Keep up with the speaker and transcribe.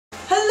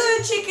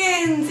Hello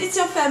chickens! It's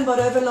your fembot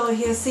overlord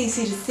here,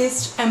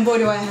 cecedesist, and boy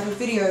do I have a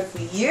video for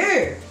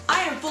you!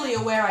 I am fully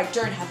aware I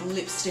don't have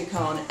lipstick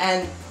on,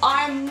 and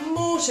I'm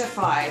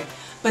mortified.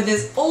 But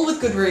there's all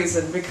with good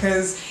reason,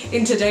 because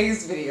in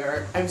today's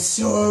video, I'm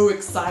so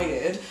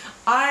excited.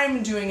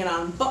 I'm doing an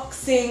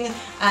unboxing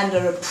and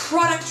a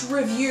product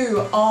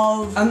review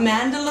of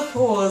Amanda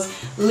Lepore's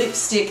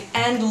lipstick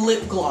and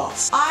lip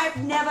gloss.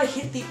 I've never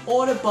hit the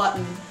order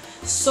button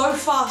so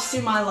fast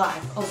in my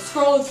life. I was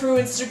scrolling through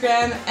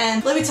Instagram,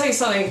 and let me tell you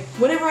something,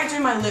 whenever I do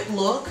my lip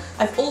look,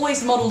 I've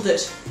always modelled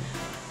it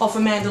off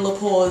Amanda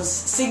Lepore's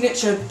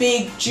signature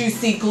big,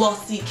 juicy,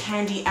 glossy,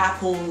 candy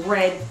apple,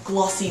 red,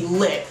 glossy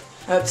lip.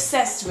 I'm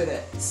obsessed with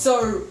it.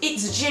 So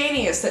it's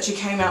genius that she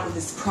came out with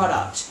this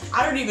product.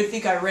 I don't even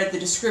think I read the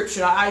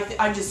description.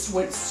 I just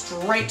went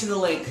straight to the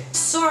link.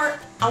 So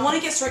I want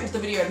to get straight into the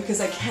video because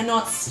I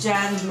cannot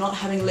stand not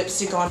having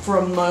lipstick on for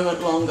a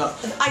moment longer.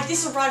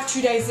 This arrived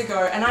 2 days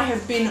ago and I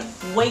have been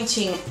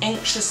waiting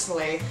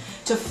anxiously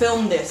to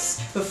film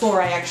this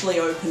before I actually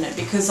open it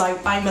because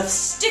I'm a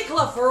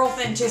stickler for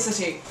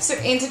authenticity. So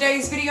in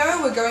today's video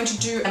we're going to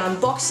do an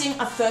unboxing,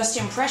 a first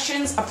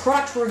impressions, a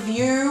product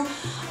review.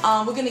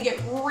 We're going to get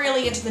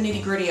really into the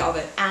nitty-gritty of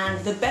it,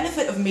 and the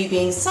benefit of me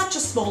being such a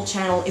small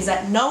channel is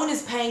that no one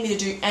is paying me to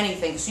do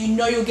anything, so you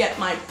know you'll get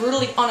my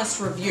brutally honest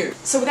review.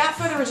 So without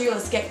further ado,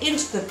 let's get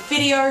into the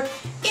video.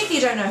 If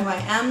you don't know who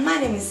I am, my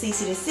name is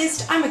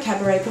cecedesist. I'm a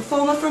cabaret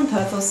performer from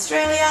Perth,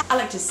 Australia. I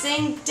like to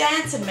sing,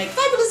 dance and make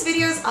fabulous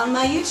videos on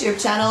my YouTube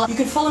channel. You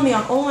can follow me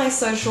on all my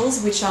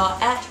socials, which are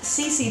at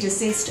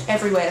cecedesist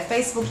everywhere,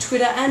 Facebook,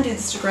 Twitter and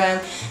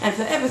Instagram, and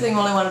for everything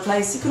all in one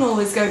place you can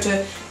always go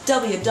to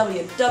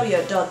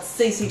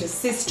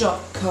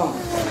www.cecedesist.com.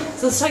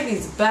 So let's take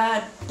these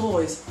bad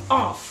boys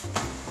off.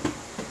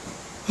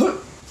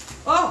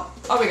 Oh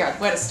my god,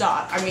 where to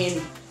start? I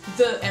mean,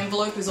 the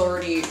envelope is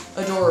already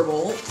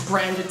adorable,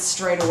 branded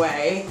straight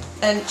away,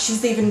 and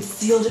she's even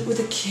sealed it with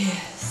a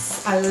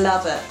kiss. I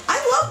love it. I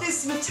love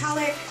this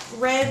metallic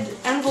red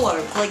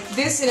envelope. Like,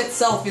 this in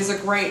itself is a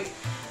great,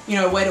 you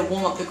know, way to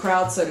warm up the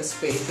crowd, so to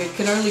speak. It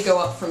can only go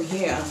up from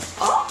here.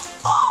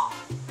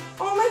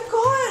 Oh my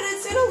god,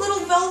 it's in a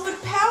little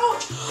velvet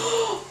pouch.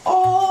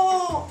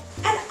 Oh,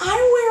 and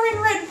I'm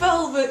wearing red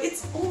velvet.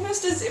 It's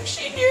almost as if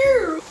she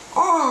knew.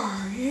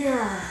 Oh,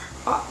 yeah.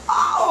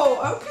 Oh,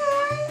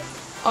 okay.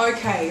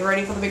 Okay, you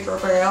ready for the big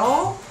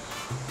reveal?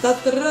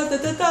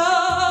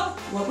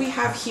 What we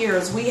have here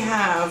is we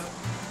have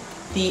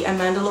the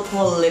Amanda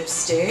Lepore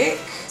lipstick.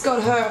 It's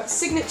got her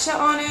signature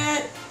on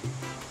it.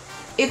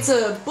 It's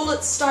a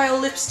bullet style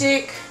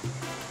lipstick.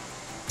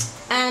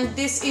 And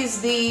this is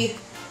the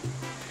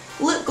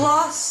lip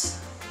gloss.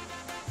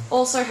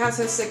 Also has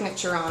her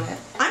signature on it.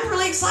 I'm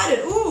really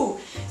excited. Ooh,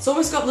 it's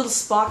almost got little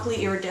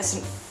sparkly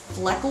iridescent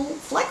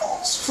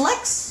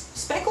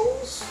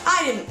speckles?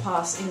 I didn't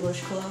pass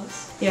English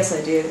class. Yes,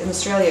 I did. In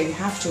Australia, you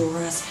have to,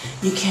 or else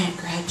you can't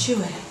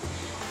graduate.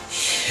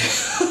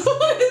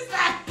 What is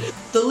that?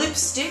 The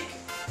lipstick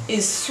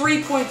is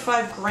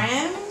 3.5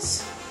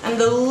 grams, and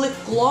the lip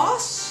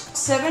gloss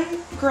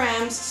 7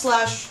 grams /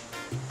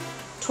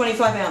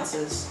 25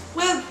 ounces.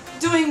 We're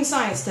doing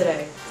science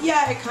today.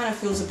 Yeah, it kind of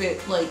feels a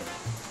bit like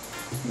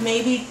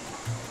maybe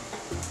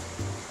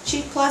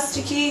cheap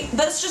plasticky.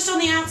 That's just on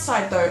the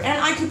outside though,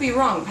 and I could be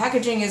wrong.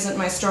 Packaging isn't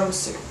my strong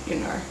suit, you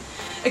know.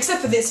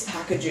 Except for this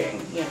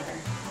packaging, you know.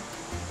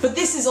 But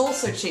this is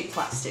also cheap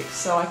plastic,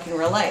 so I can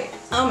relate.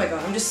 Oh my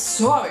god, I'm just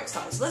so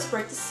excited. So let's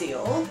break the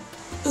seal.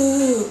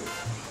 Ooh.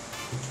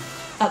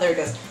 Oh, there it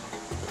goes.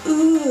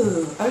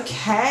 Ooh,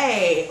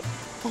 okay.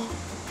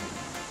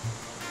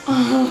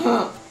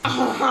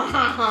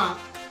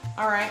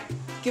 Alright,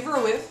 give her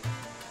a whiff.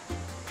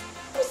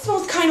 It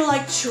smells kind of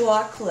like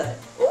chocolate.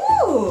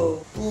 Ooh,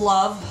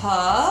 love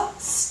her.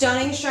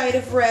 Stunning shade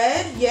of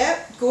red.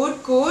 Yep,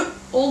 good, good.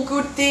 All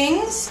good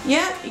things.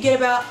 Yep, you get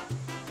about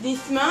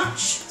this much.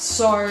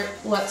 So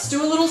let's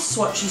do a little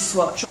swatchy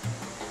swatch.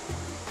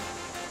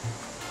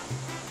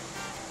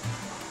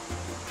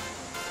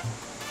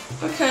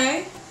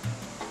 Okay.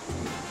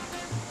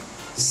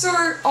 So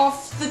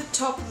off the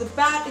top of the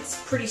bat, it's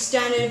pretty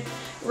standard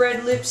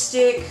red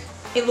lipstick.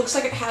 It looks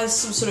like it has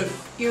some sort of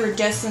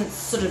iridescent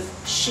sort of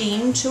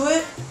sheen to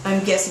it.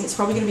 I'm guessing it's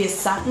probably going to be a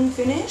satin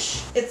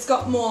finish. It's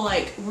got more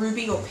like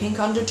ruby or pink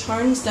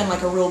undertones than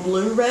like a real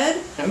blue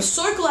red. I'm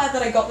so glad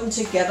that I got them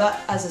together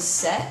as a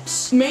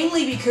set.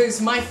 Mainly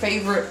because my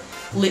favorite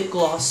lip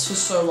gloss for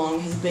so long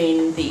has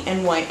been the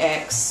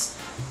NYX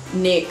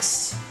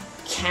NYX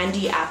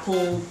Candy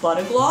Apple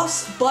Butter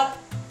Gloss, but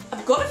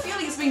I've got a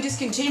feeling it's been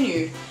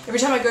discontinued. Every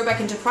time I go back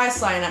into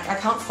Priceline, I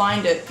can't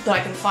find it, but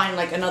I can find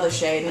like another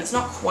shade, and it's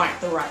not quite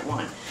the right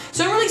one.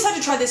 So I'm really excited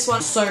to try this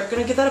one, so I'm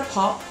gonna give that a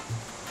pop.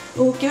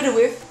 Ooh, give it a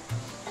whiff.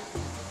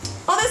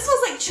 Oh, that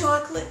smells like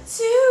chocolate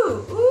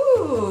too!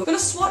 Ooh! I'm gonna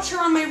swatch her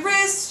on my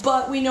wrist,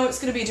 but we know it's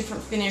gonna be a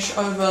different finish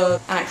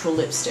over an actual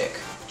lipstick.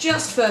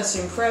 Just first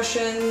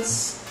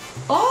impressions.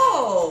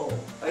 Oh!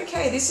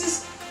 Okay, this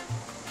is...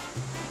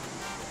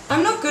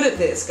 I'm not good at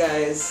this,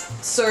 guys.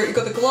 So you've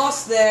got the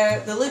gloss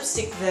there, the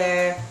lipstick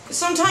there.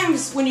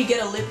 Sometimes when you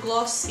get a lip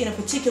gloss in a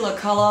particular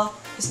colour,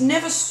 it's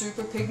never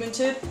super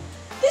pigmented.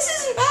 This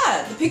isn't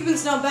bad. The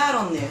pigment's not bad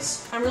on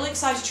this. I'm really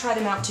excited to try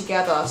them out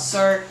together.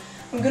 So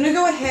I'm gonna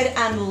go ahead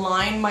and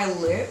line my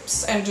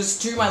lips and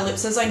just do my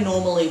lips as I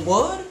normally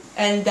would.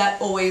 And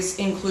that always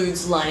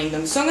includes lining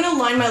them. So I'm gonna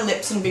line my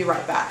lips and be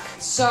right back.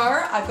 So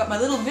I've got my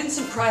little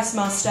Vincent Price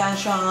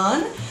mustache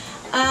on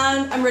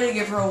and I'm ready to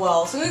give her a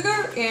whirl. So I'm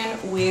gonna go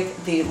in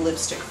with the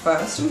lipstick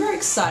first. I'm very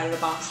excited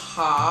about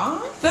her.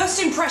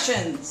 First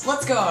impressions,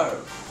 let's go.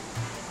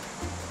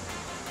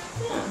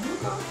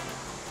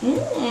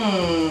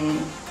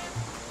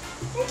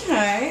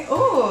 Okay,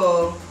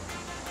 ooh.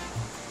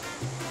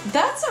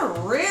 That's a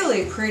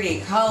really pretty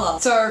colour.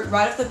 So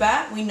right off the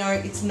bat, we know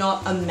it's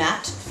not a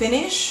matte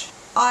finish.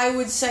 I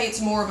would say it's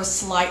more of a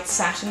slight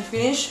satin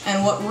finish,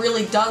 and what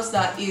really does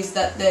that is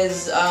that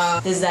there's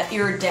that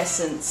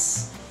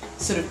iridescence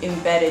sort of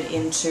embedded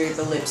into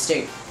the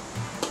lipstick.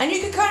 And you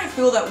can kind of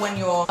feel that when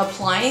you're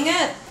applying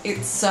it.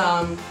 It's,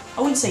 I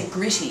wouldn't say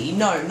gritty,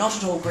 no, not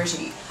at all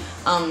gritty.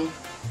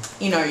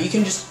 You know, you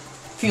can just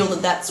feel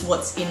that that's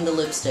what's in the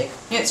lipstick.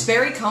 It's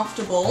very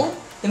comfortable.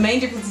 The main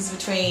differences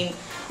between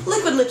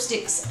liquid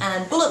lipsticks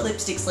and bullet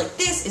lipsticks like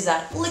this is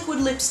that liquid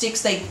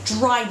lipsticks, they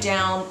dry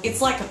down,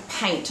 it's like a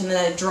paint, and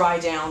then they dry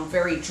down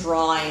very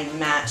dry and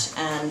matte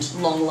and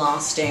long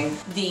lasting.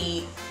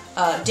 The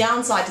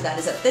downside to that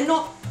is that they're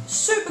not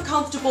super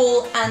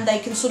comfortable and they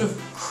can sort of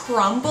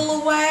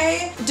crumble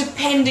away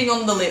depending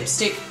on the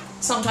lipstick.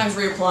 Sometimes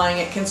reapplying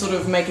it can sort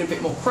of make it a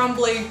bit more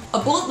crumbly. A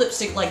bullet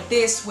lipstick like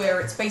this, where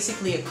it's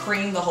basically a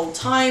cream the whole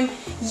time,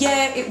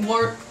 yeah, it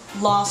won't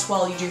last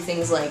while you do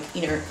things like,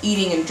 you know,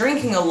 eating and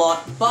drinking a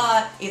lot,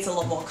 but it's a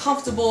lot more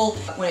comfortable.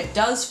 When it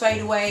does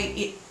fade away,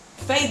 it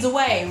fades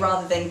away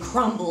rather than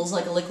crumbles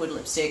like a liquid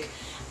lipstick.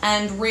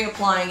 And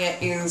reapplying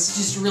it is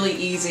just really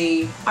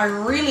easy. I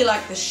really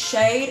like the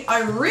shade.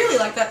 I really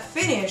like that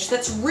finish.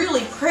 That's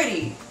really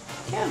pretty.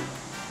 Yeah,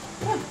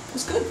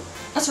 it's good.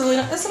 That's a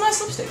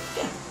nice lipstick,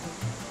 yeah.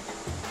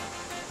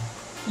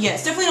 Yeah,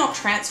 it's definitely not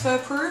transfer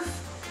proof,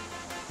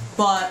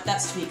 but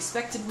that's to be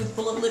expected with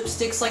bullet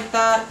lipsticks like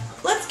that.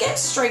 Let's get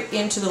straight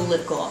into the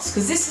lip gloss,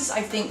 because this is,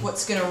 I think,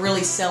 what's going to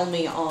really sell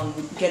me on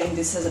getting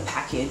this as a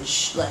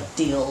package, like,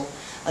 deal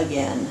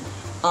again.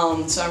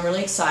 So I'm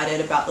really excited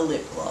about the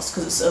lip gloss,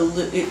 because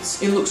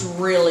it looks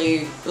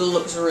really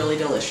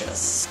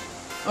delicious.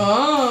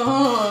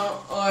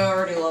 Oh, I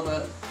already love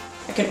it.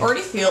 I can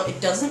already feel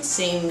it doesn't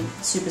seem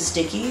super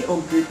sticky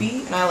or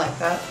goopy, and I like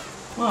that.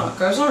 Oh, it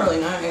goes on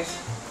really nice.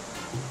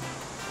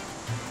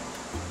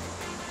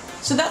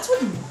 So that's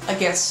what, I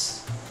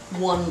guess,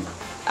 one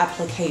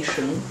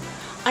application.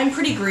 I'm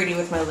pretty greedy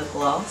with my lip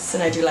gloss,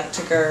 and I do like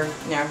to go,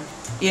 you know,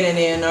 in and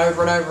in,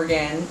 over and over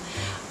again.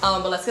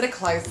 But let's get a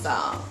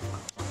close-up.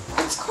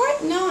 It's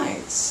quite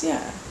nice,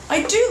 yeah.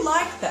 I do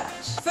like that.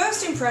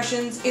 First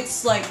impressions,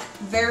 it's like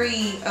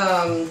very,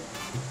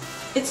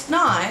 it's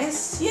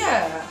nice,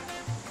 yeah.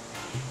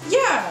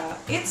 Yeah,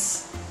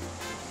 it's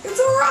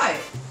alright.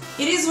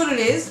 It is what it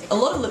is. A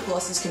lot of lip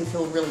glosses can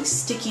feel really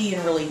sticky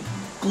and really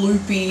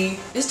gloopy.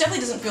 This definitely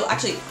doesn't feel,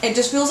 actually, it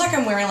just feels like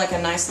I'm wearing like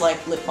a nice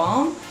light lip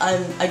balm.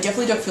 I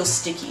definitely don't feel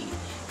sticky.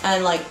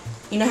 And like,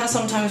 you know how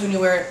sometimes when you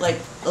wear like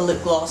a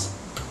lip gloss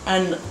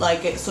and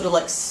like it sort of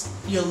like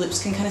your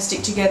lips can kind of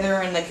stick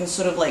together and they can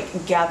sort of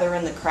like gather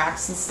in the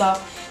cracks and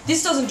stuff.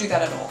 This doesn't do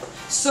that at all.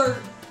 So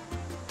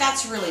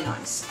that's really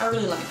nice. I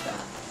really like that.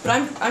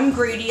 But I'm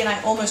greedy and I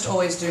almost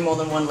always do more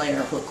than one layer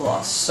of lip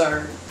gloss.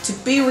 So to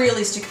be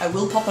realistic, I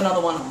will pop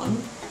another one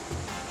on.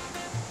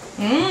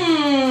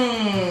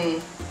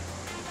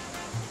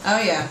 Oh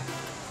yeah.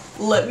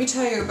 Let me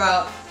tell you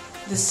about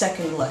the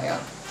second layer.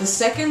 The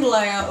second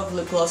layer of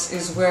lip gloss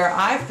is where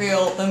I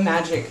feel the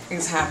magic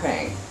is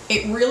happening.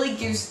 It really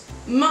gives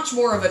much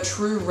more of a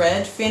true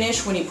red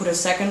finish when you put a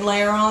second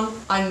layer on.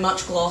 I'm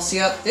much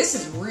glossier. This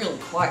is really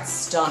quite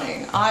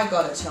stunning, I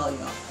gotta tell you.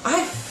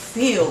 I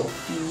feel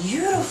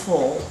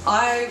beautiful.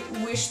 I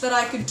wish that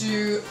I could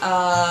do,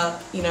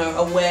 you know,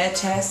 a wear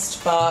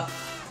test, but,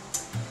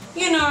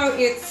 you know,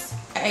 it's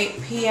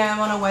 8 PM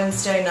on a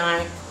Wednesday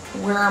night.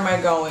 Where am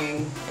I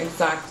going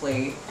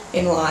exactly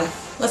in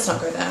life? Let's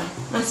not go there.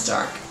 That's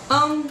dark.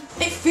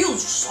 It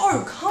feels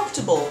so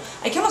comfortable.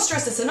 I cannot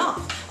stress this enough.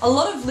 A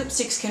lot of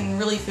lipsticks can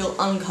really feel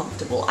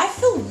uncomfortable. I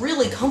feel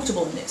really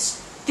comfortable in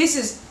this. This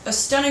is a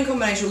stunning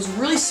combination. It was a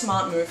really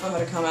smart move for her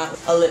to come out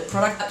with a lip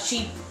product.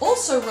 She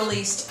also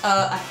released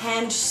a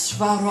hand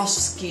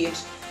Swarovskied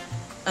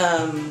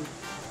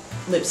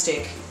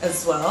lipstick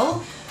as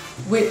well,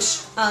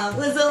 which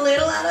was a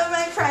little out of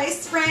my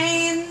price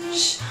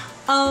range.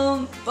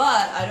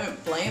 But I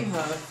don't blame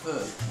her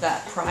for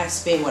that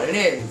price being what it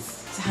is.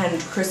 It's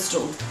hand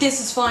crystal. This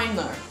is fine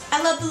though.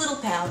 I love the little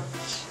pouch.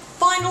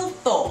 Final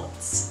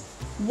thoughts.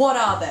 What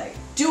are they?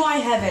 Do I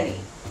have any?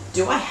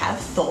 Do I have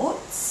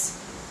thoughts?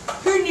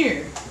 Who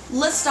knew?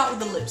 Let's start with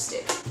the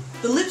lipstick.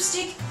 The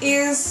lipstick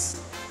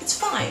is, it's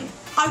fine.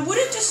 I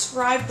wouldn't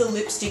describe the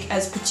lipstick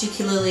as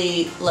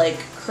particularly, like,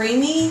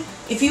 creamy.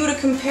 If you were to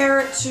compare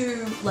it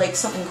to, like,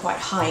 something quite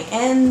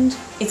high-end,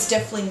 it's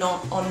definitely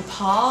not on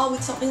par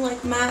with something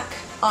like MAC.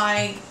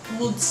 I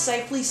would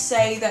safely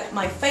say that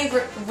my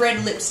favourite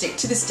red lipstick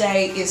to this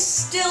day is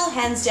still,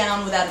 hands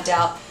down, without a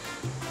doubt,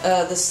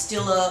 the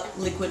Stila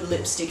liquid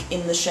lipstick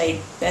in the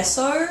shade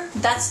Beso.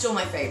 That's still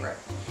my favourite.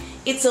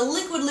 It's a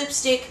liquid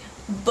lipstick,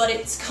 but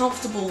it's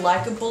comfortable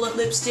like a bullet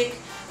lipstick,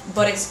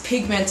 but it's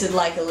pigmented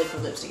like a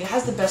liquid lipstick. It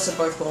has the best of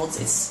both worlds.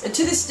 It's,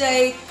 to this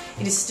day,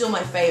 it is still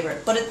my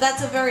favourite, but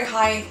that's a very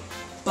high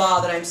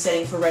bar that I'm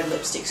setting for red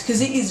lipsticks,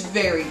 because it is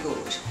very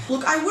good.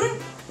 Look, I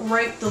wouldn't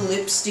rate the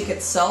lipstick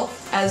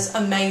itself as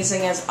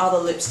amazing as other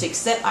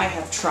lipsticks that I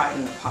have tried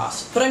in the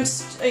past, but I'm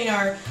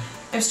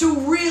still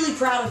really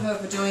proud of her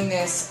for doing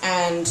this,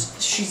 and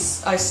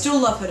I still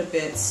love her to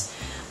bits.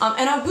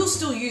 And I will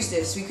still use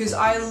this because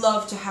I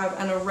love to have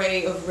an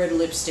array of red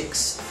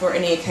lipsticks for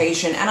any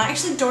occasion, and I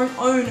actually don't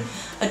own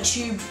a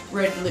tubed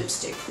red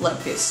lipstick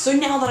like this. So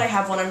now that I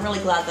have one, I'm really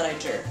glad that I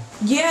do.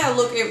 Yeah,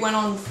 look, it went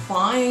on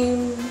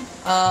fine.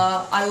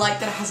 I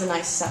like that it has a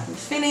nice satin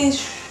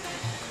finish.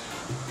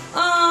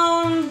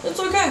 It's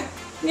okay,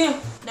 yeah.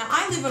 Now,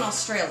 I live in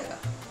Australia,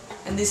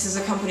 and this is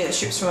a company that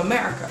ships from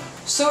America.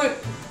 So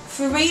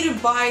for me to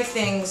buy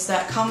things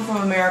that come from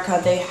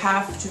America, they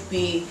have to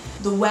be,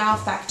 the wow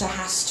factor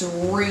has to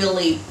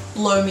really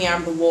blow me out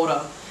of the water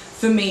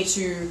for me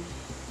to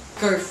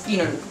go,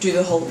 do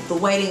the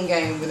waiting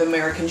game with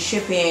American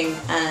shipping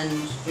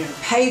and,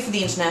 pay for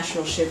the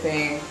international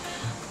shipping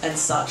and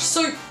such.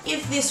 So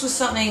if this was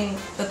something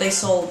that they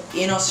sold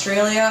in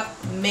Australia,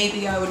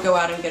 maybe I would go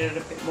out and get it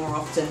a bit more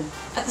often.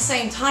 At the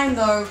same time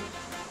though,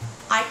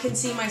 I can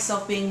see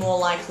myself being more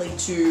likely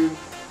to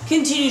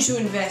continue to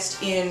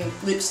invest in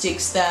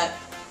lipsticks that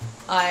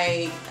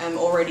I am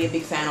already a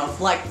big fan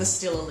of, like the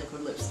Stila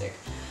liquid lipstick.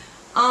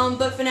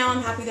 But for now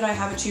I'm happy that I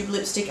have a tube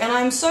lipstick, and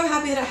I'm so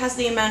happy that it has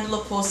the Amanda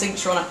Lepore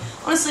signature on it.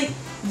 Honestly,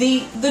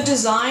 the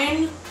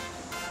design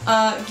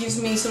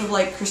gives me sort of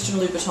like Christian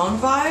Louboutin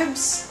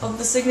vibes of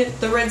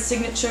the red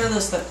signature, the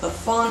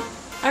font.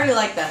 I really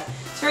like that.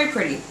 It's very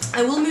pretty.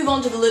 I will move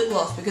on to the lip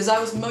gloss because I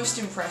was most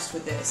impressed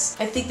with this.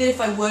 I think that if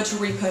I were to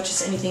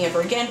repurchase anything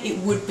ever again, it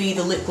would be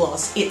the lip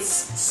gloss. It's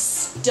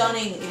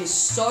stunning. It is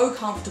so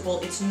comfortable.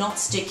 It's not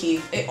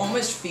sticky. It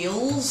almost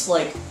feels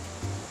like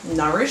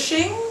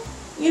nourishing,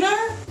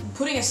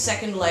 Putting a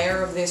second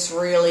layer of this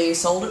really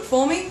sold it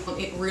for me.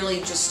 It really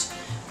just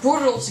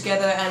brought it all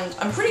together, and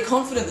I'm pretty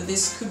confident that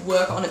this could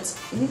work on its,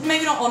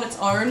 maybe not on its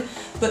own,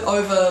 but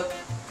over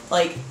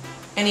like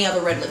any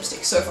other red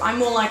lipstick. So if I'm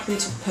more likely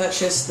to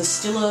purchase the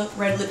Stila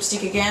red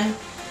lipstick again,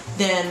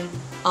 then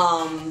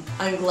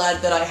I'm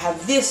glad that I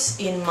have this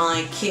in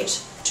my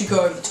kit to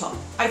go over the top.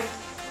 I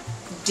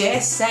dare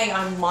say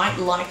I might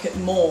like it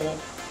more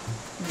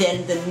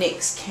than the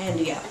NYX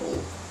Candy Apple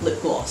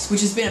lip gloss,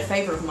 which has been a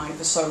favourite of mine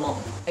for so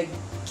long.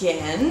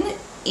 Again,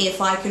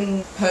 if I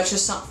can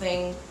purchase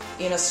something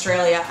in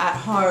Australia at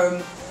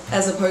home,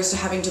 as opposed to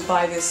having to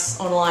buy this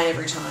online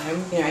every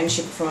time, and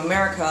ship it from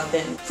America,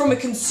 then from a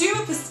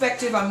consumer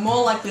perspective, I'm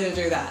more likely to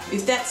do that.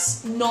 If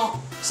that's not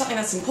something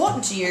that's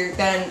important to you,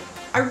 then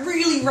I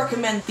really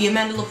recommend the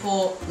Amanda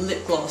Lepore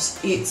lip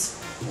gloss.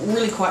 It's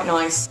really quite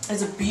nice.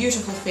 It's a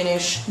beautiful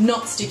finish,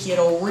 not sticky at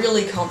all,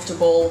 really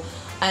comfortable,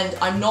 and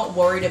I'm not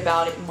worried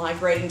about it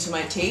migrating to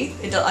my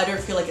teeth. I don't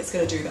feel like it's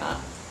going to do that.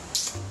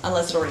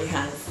 Unless it already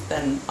has,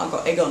 then I've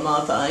got egg on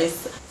my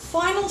face.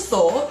 Final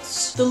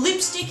thoughts, the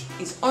lipstick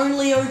is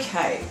only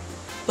okay,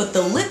 but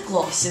the lip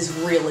gloss is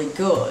really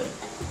good.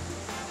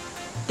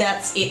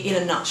 That's it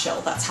in a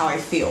nutshell, that's how I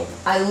feel.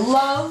 I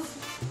love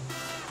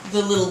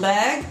the little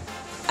bag,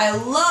 I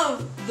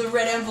love the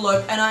red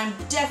envelope, and I'm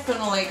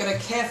definitely going to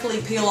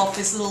carefully peel off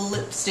this little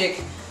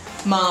lipstick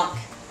mark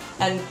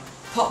and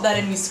pop that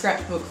in my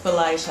scrapbook for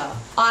later.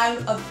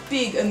 I'm a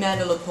big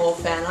Amanda Lepore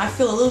fan. I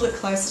feel a little bit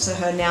closer to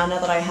her now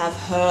that I have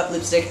her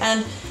lipstick,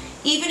 and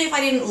even if I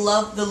didn't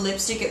love the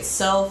lipstick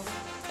itself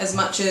as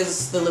much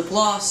as the lip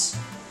gloss,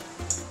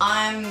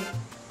 I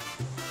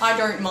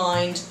don't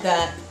mind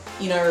that,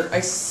 I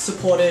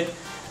supported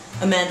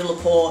Amanda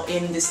Lepore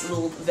in this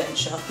little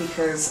venture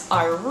because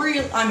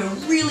I'm a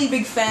really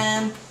big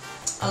fan.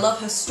 I love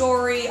her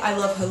story, I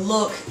love her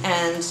look,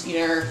 and,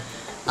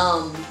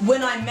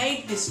 when I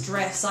made this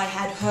dress, I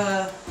had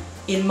her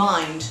in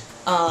mind,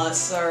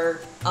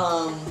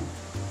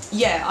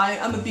 yeah,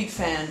 I'm a big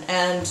fan,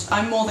 and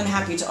I'm more than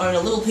happy to own a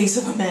little piece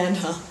of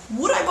Amanda.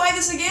 Would I buy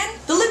this again?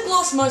 The lip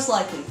gloss, most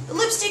likely. The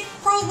lipstick,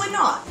 probably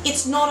not.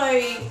 It's not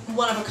a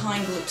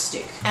one-of-a-kind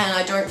lipstick, and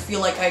I don't feel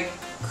like I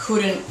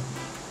couldn't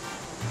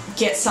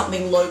get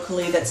something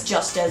locally that's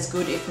just as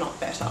good, if not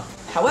better.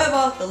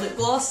 However, the lip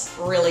gloss,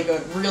 really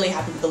good. Really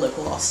happy with the lip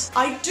gloss.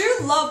 I do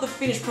love the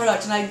finished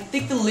product, and I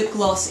think the lip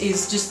gloss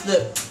is just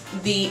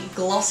the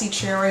glossy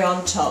cherry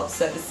on top,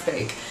 so to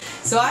speak.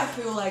 So I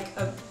feel like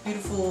a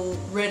beautiful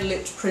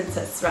red-lipped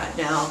princess right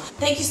now.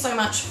 Thank you so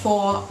much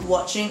for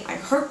watching. I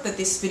hope that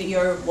this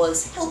video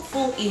was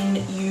helpful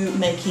in you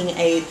making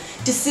a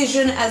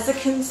decision as a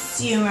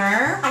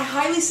consumer. I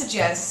highly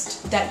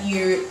suggest that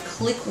you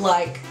click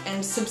like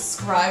and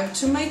subscribe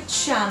to my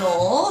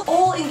channel.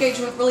 All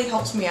engagement really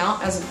helps me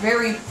out as a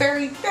very,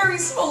 very, very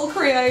small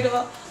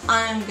creator.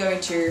 I'm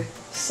going to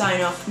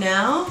sign off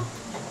now.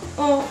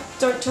 Oh,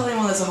 don't tell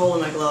anyone there's a hole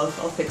in my glove.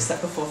 I'll fix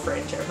that before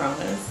French, I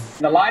promise.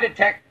 The lie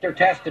detector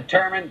test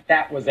determined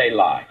that was a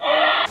lie.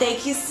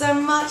 Thank you so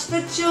much for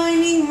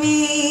joining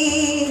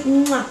me.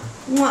 Mwah,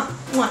 mwah,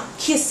 mwah.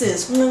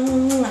 Kisses. Mwah,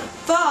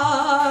 mwah.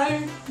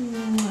 Bye.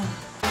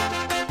 Mwah.